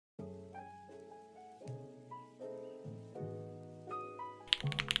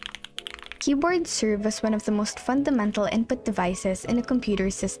Keyboards serve as one of the most fundamental input devices in a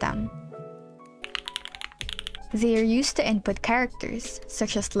computer system. They are used to input characters,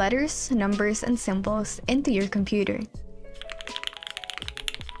 such as letters, numbers, and symbols, into your computer.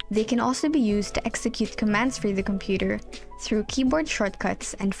 They can also be used to execute commands for the computer through keyboard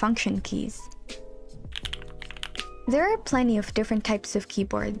shortcuts and function keys. There are plenty of different types of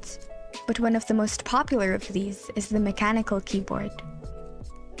keyboards, but one of the most popular of these is the mechanical keyboard.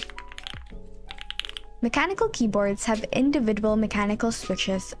 Mechanical keyboards have individual mechanical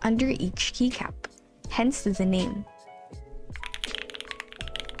switches under each keycap, hence the name.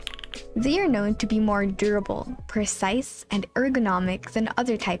 They are known to be more durable, precise, and ergonomic than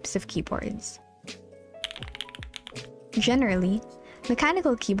other types of keyboards. Generally,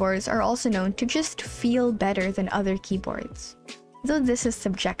 mechanical keyboards are also known to just feel better than other keyboards, though this is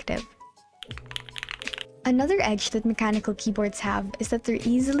subjective. Another edge that mechanical keyboards have is that they're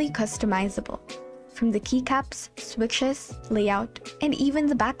easily customizable, from the keycaps, switches, layout, and even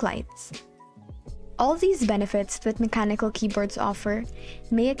the backlights. All these benefits that mechanical keyboards offer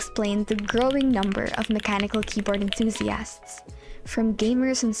may explain the growing number of mechanical keyboard enthusiasts, from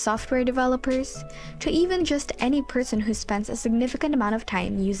gamers and software developers to even just any person who spends a significant amount of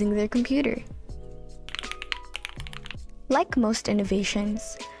time using their computer. Like most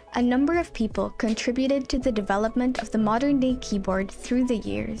innovations, a number of people contributed to the development of the modern-day keyboard through the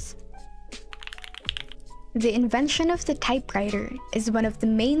years. The invention of the typewriter is one of the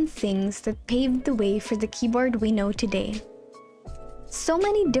main things that paved the way for the keyboard we know today. So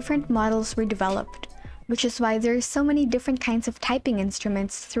many different models were developed, which is why there are so many different kinds of typing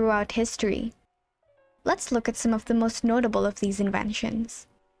instruments throughout history. Let's look at some of the most notable of these inventions.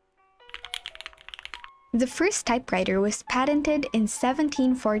 The first typewriter was patented in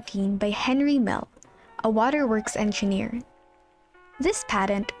 1714 by Henry Mill, a waterworks engineer. This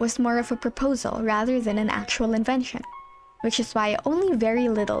patent was more of a proposal rather than an actual invention, which is why only very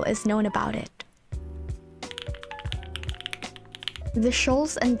little is known about it. The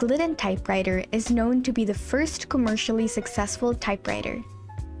Scholes and Glidden typewriter is known to be the first commercially successful typewriter.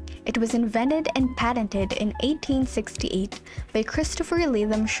 It was invented and patented in 1868 by Christopher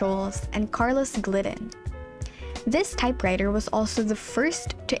Latham Scholes and Carlos Glidden. This typewriter was also the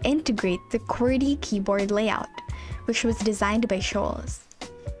first to integrate the QWERTY keyboard layout, which was designed by Scholes.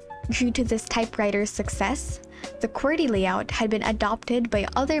 Due to this typewriter's success, the QWERTY layout had been adopted by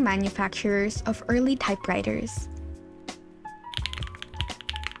other manufacturers of early typewriters.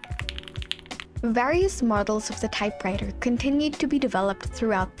 Various models of the typewriter continued to be developed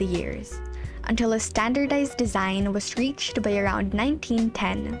throughout the years, until a standardized design was reached by around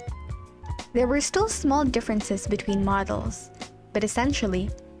 1910. There were still small differences between models, but essentially,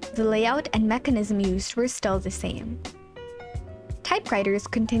 the layout and mechanism used were still the same. Typewriters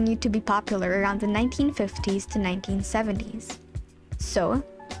continued to be popular around the 1950s to 1970s. So,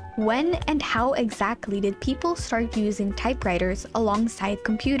 when and how exactly did people start using typewriters alongside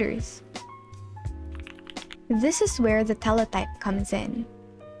computers? This is where the teletype comes in.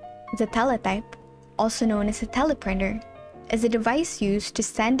 The teletype, also known as a teleprinter, is a device used to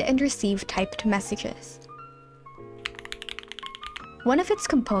send and receive typed messages. One of its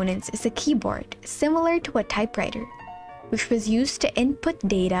components is a keyboard similar to a typewriter, which was used to input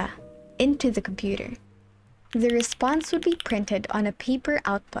data into the computer. The response would be printed on a paper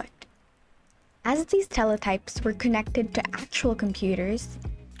output. As these teletypes were connected to actual computers,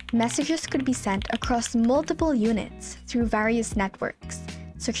 messages could be sent across multiple units through various networks,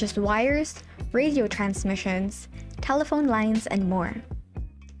 such as wires, radio transmissions, telephone lines, and more.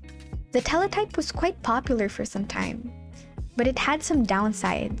 The teletype was quite popular for some time, but it had some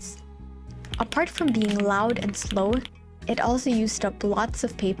downsides. Apart from being loud and slow, it also used up lots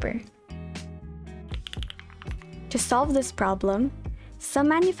of paper. To solve this problem, some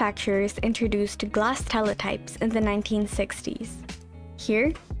manufacturers introduced glass teletypes in the 1960s.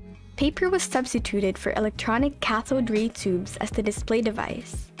 Here, paper was substituted for electronic cathode ray tubes as the display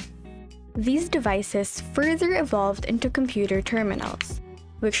device. These devices further evolved into computer terminals,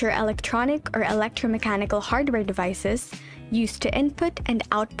 which are electronic or electromechanical hardware devices used to input and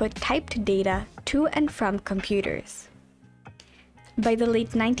output typed data to and from computers. By the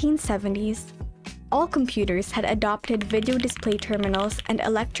late 1970s, all computers had adopted video display terminals and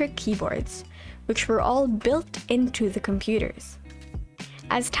electric keyboards, which were all built into the computers.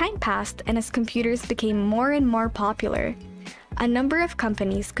 As time passed and as computers became more and more popular, a number of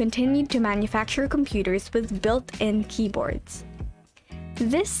companies continued to manufacture computers with built-in keyboards.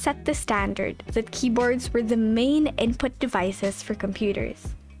 This set the standard that keyboards were the main input devices for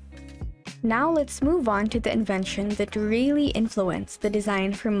computers. Now let's move on to the invention that really influenced the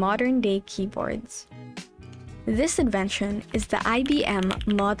design for modern-day keyboards. This invention is the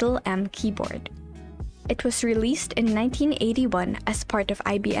IBM Model M keyboard. It was released in 1981 as part of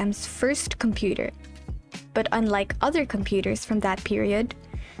IBM's first computer. But unlike other computers from that period,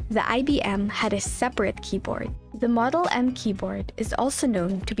 the IBM had a separate keyboard. The Model M keyboard is also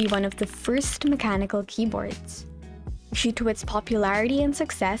known to be one of the first mechanical keyboards. Due to its popularity and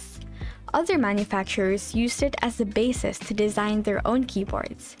success, other manufacturers used it as a basis to design their own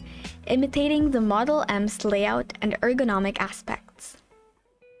keyboards, imitating the Model M's layout and ergonomic aspects.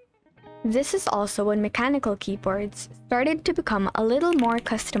 This is also when mechanical keyboards started to become a little more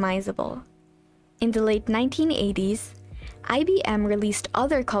customizable. In the late 1980s, IBM released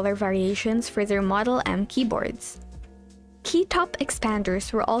other color variations for their Model M keyboards. Keytop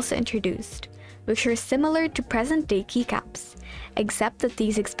expanders were also introduced, which are similar to present-day keycaps, except that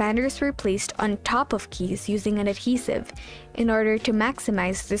these expanders were placed on top of keys using an adhesive in order to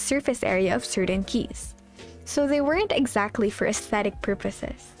maximize the surface area of certain keys. So they weren't exactly for aesthetic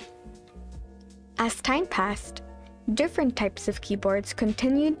purposes. As time passed, different types of keyboards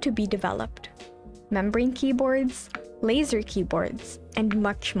continued to be developed. Membrane keyboards, laser keyboards, and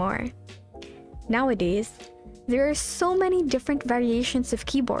much more. Nowadays, there are so many different variations of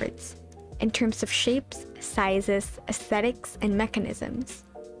keyboards in terms of shapes, sizes, aesthetics, and mechanisms.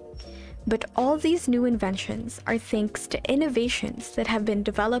 But all these new inventions are thanks to innovations that have been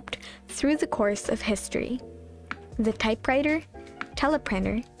developed through the course of history. The typewriter,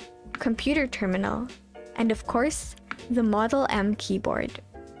 teleprinter, computer terminal, and of course, the Model M keyboard.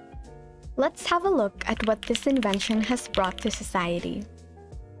 Let's have a look at what this invention has brought to society.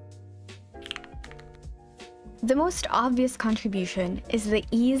 The most obvious contribution is the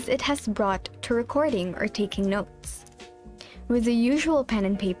ease it has brought to recording or taking notes. With the usual pen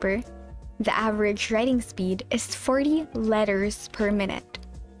and paper, the average writing speed is 40 letters per minute.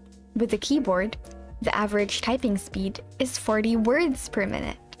 With the keyboard, the average typing speed is 40 words per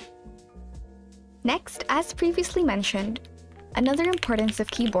minute. Next, as previously mentioned, another importance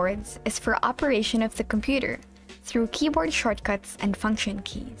of keyboards is for operation of the computer through keyboard shortcuts and function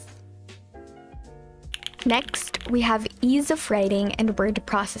keys. Next, we have ease of writing and word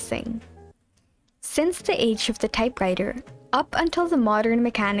processing. Since the age of the typewriter, up until the modern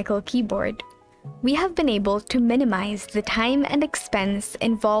mechanical keyboard, we have been able to minimize the time and expense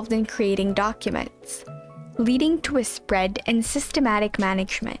involved in creating documents, leading to a spread and systematic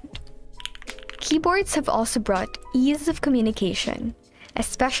management. Keyboards have also brought ease of communication,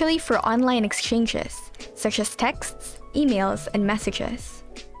 especially for online exchanges, such as texts, emails, and messages.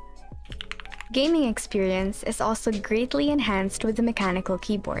 Gaming experience is also greatly enhanced with the mechanical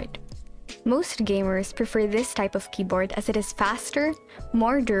keyboard. Most gamers prefer this type of keyboard as it is faster,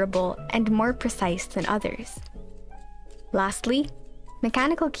 more durable, and more precise than others. Lastly,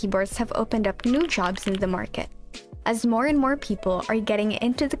 mechanical keyboards have opened up new jobs in the market, as more and more people are getting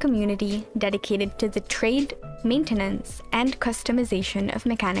into the community dedicated to the trade, maintenance, and customization of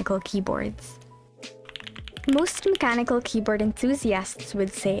mechanical keyboards. Most mechanical keyboard enthusiasts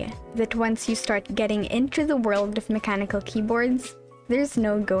would say that once you start getting into the world of mechanical keyboards, there's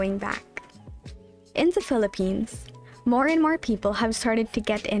no going back. In the Philippines, more and more people have started to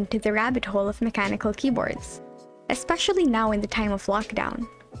get into the rabbit hole of mechanical keyboards, especially now in the time of lockdown.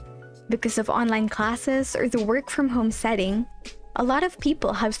 Because of online classes or the work-from-home setting, a lot of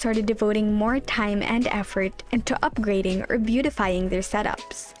people have started devoting more time and effort into upgrading or beautifying their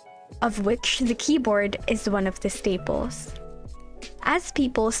setups, of which the keyboard is one of the staples. As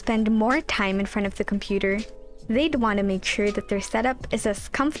people spend more time in front of the computer, they'd want to make sure that their setup is as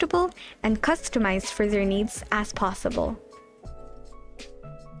comfortable and customized for their needs as possible.